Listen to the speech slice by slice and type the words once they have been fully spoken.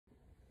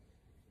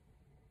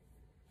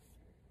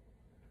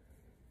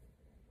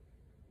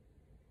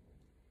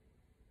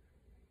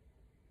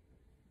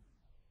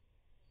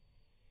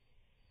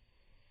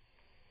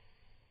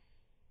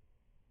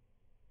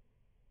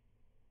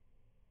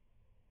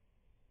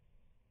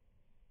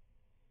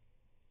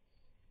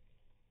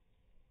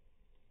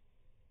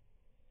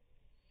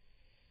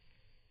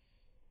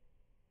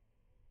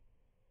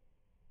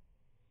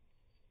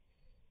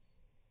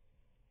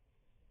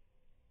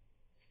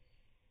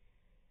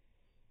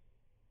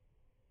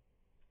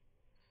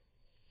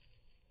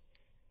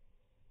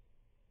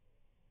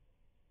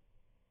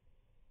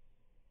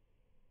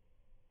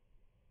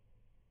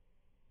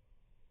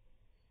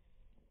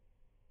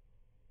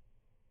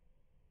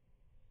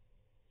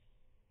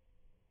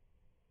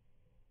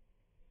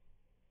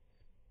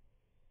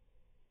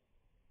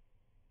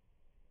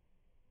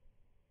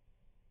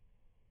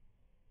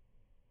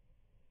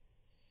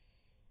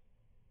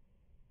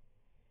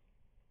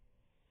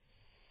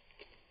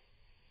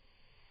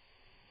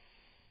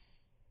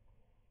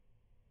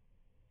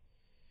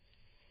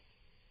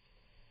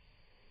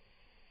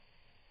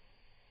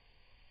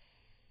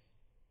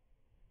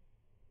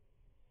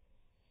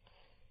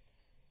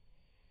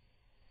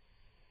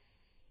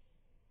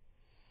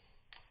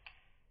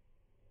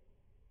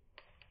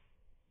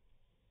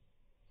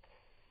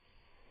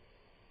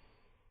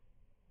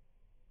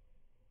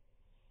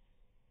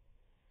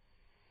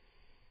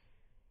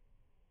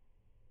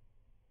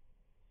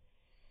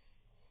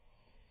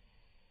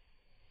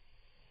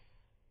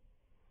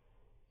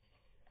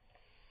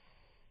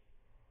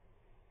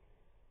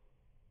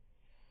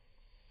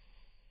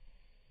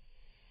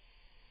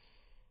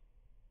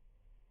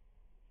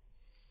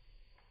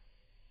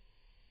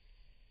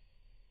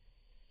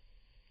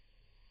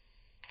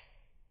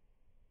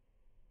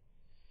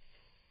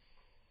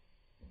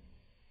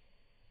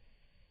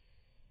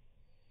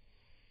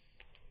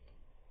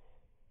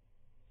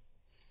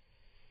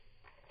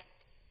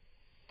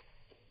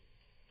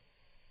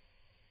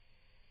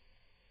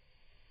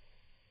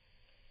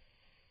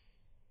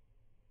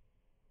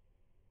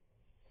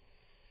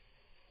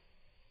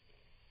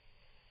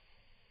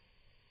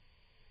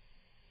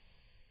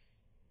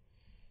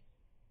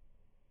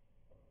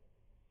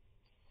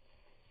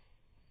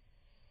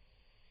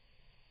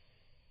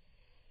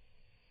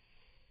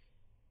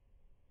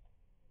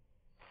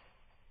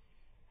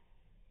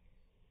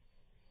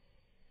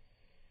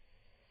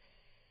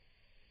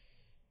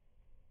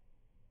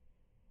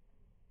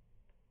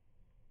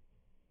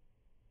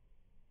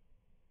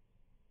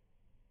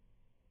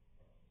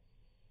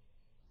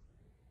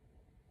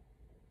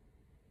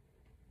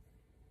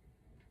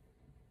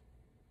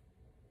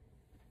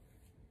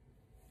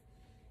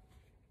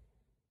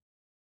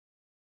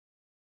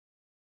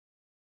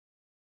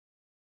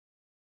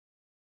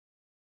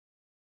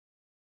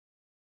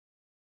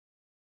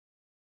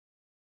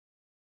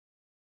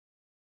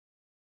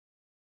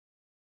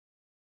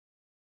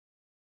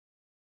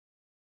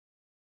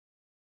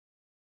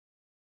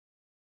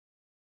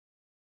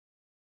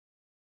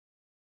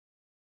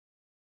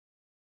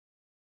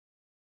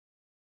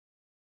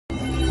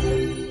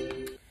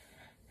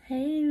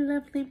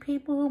lovely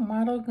people,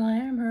 Model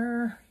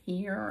Glamour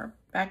here,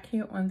 back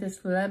here on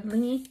this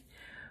lovely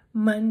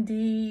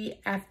Monday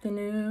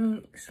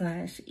afternoon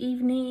 /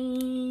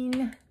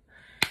 evening.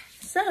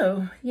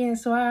 So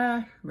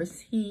I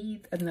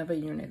received another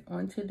unit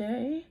on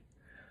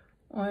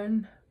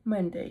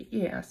Monday.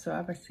 So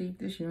I received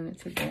this unit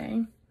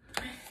today.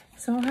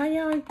 So how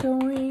y'all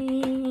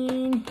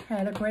doing?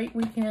 Had a great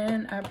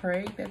weekend. I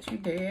pray that you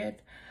did.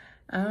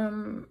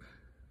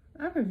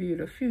 I reviewed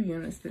a few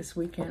units this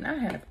weekend. I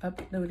have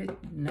uploaded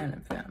none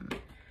of them.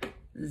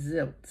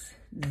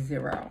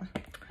 Zero.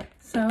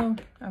 So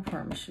I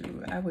promise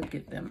you, I will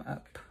get them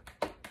up.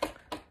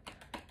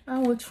 I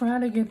will try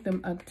to get them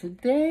up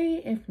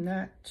today, if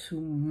not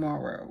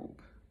tomorrow.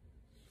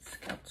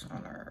 Scouts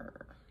on her.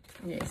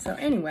 Yeah, so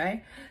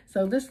anyway,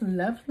 so this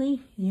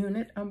lovely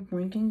unit I'm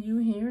bringing you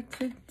here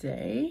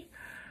today,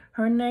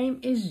 her name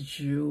is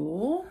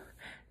Jewel.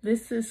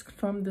 This is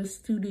from the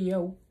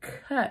Studio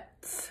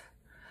Cut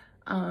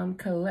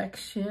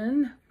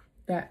collection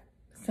that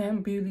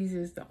Sam Beauty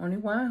is the only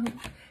one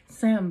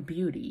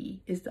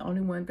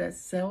that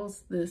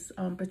sells this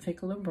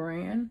particular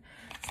brand,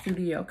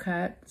 Studio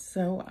Cut.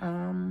 So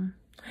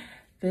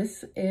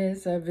this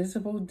is a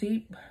visible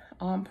deep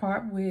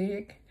part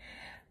wig.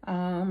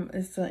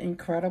 It's an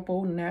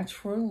incredible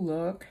natural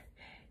look,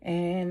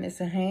 and it's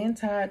a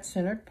hand-tied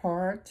centered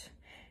part,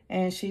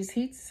 and she's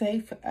heat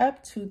safe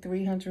up to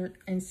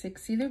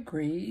 360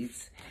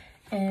 degrees.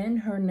 And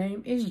her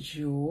name is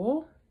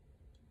Jewel.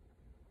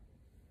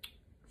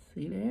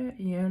 See that?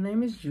 Yeah, her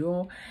name is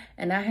Jewel.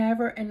 And I have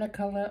her in the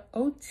color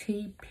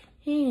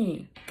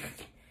OTPINK.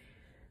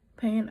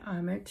 Paying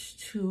homage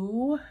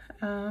to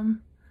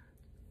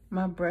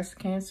my breast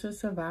cancer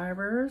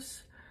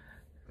survivors.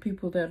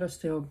 People that are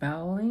still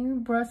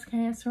battling breast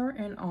cancer,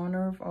 in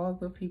honor of all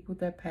the people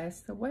that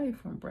passed away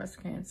from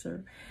breast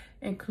cancer,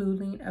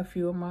 including a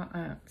few of my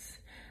aunts.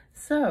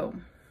 So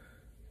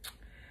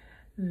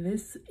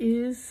this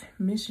is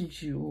Miss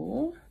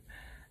Jewel.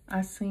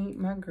 I seen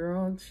my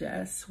girl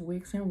Jess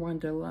Wigs and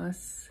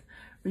Wanderlust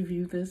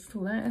review this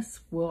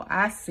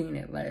I seen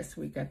it last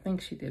week. I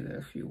think she did it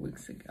a few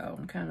weeks ago.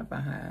 I'm kind of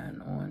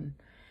behind on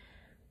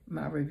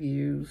my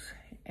reviews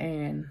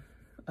and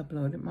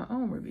uploaded my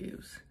own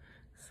reviews.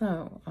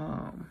 So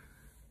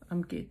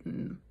I'm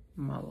getting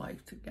my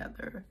life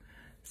together.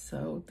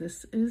 So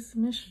this is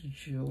Miss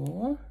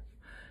Jewel.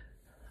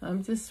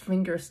 I'm just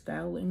finger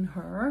styling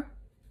her.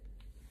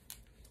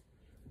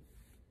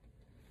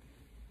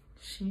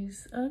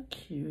 She's a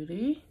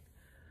cutie.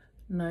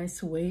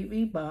 Nice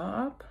wavy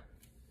bob.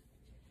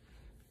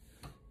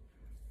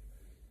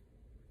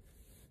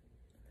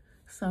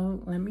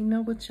 So let me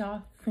know what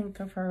y'all think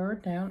of her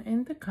down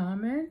in the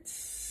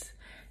comments.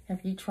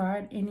 Have you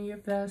tried any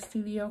of the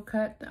Studio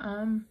Cut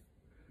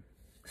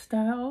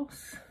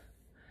styles?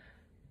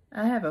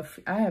 I have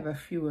a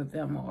few of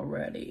them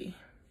already.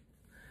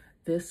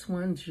 This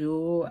one,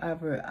 Jewel,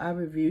 I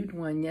reviewed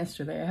one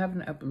yesterday. I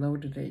haven't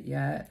uploaded it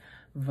yet.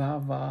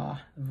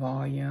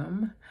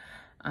 Volume.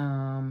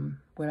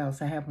 What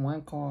else? I have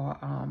one called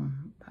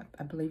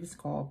I believe it's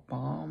called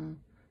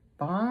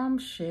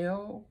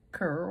Bombshell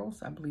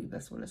Curls. I believe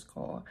that's what it's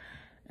called.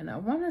 And I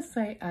want to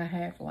say I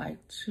have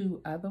like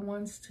 2 other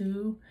ones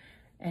too.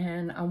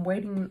 And I'm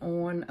waiting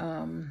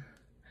on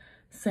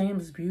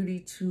Sam's Beauty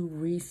to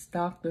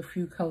restock the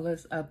few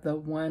colors of the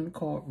one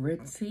called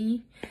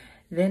Ritzy.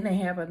 Then they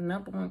have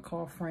another one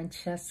called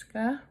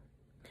Francesca.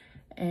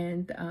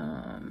 And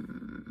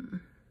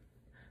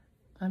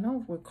I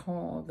don't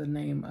recall the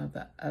name of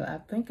the, I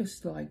think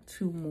it's like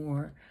 2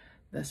 more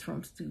that's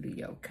from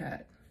Studio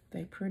Cut.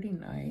 They're pretty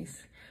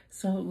nice.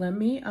 So let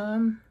me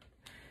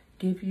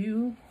give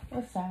you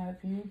a side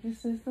view.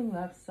 This is the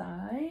left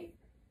side.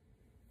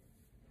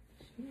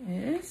 She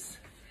is.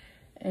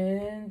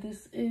 And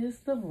this is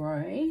the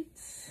right.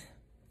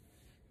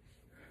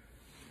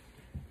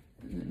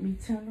 Let me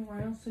turn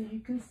around so you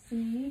can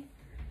see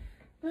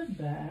the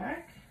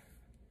back.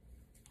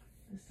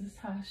 This is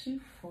how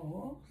she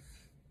falls.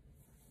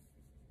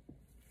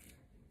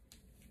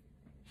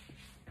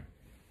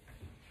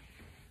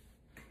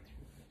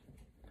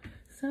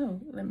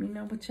 So let me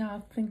know what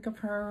y'all think of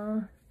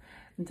her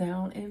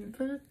down in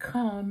the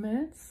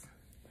comments.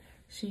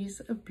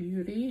 She's a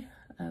beauty.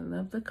 I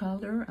love the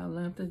color. I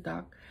love the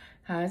dark,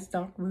 how it's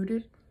dark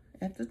rooted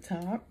at the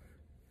top.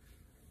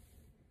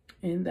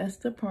 And that's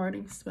the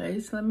parting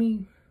space. Let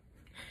me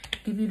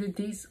give you the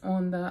deets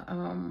on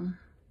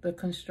the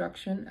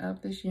construction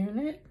of this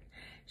unit.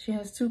 She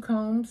has 2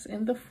 combs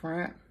in the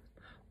front.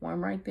 One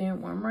right there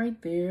and one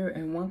right there,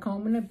 and 1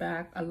 comb in the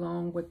back,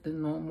 along with the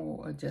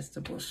normal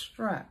adjustable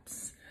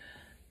straps.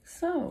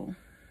 So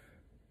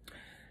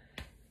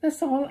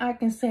that's all I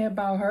can say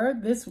about her.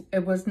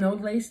 It was no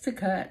lace to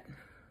cut.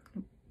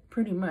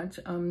 Pretty much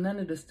none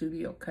of the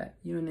Studio Cut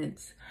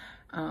units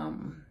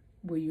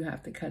where you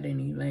have to cut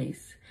any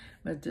lace,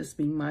 but just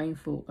be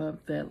mindful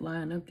of that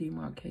line of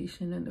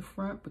demarcation in the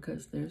front,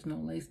 because there's no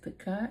lace to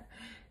cut.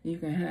 You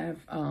can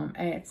have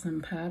add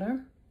some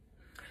pattern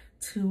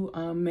to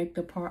make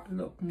the part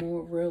look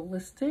more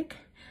realistic,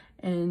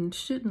 And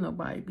should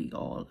nobody be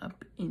all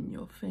up in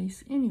your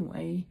face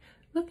anyway,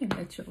 looking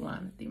at your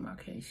line of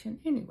demarcation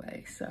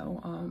anyway.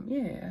 So,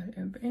 yeah,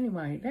 if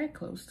anybody that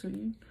close to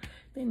you,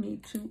 they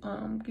need to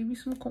give you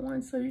some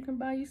coins so you can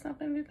buy you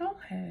something that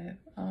don't have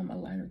a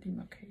line of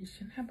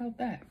demarcation. How about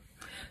that?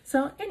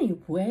 So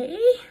anyway,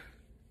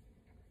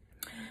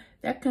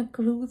 that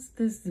concludes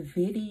this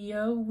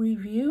video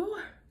review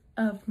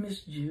of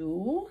Miss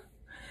Jewel.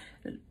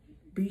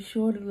 Be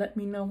sure to let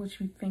me know what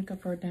you think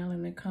of her down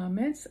in the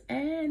comments.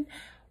 And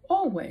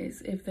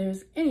always, if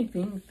there's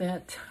anything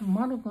that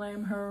Model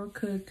Glam Her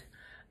could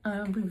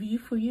review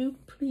for you,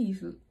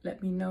 please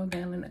let me know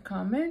down in the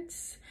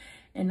comments.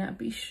 And I'll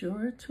be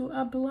sure to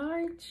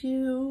oblige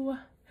you.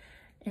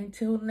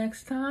 Until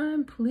next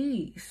time,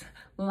 please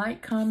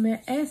like,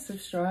 comment, and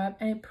subscribe.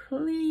 And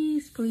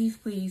please, please,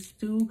 please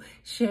do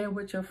share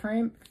with your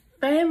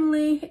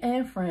family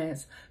and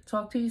friends.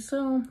 Talk to you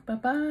soon.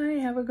 Bye-bye.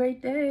 Have a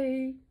great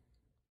day.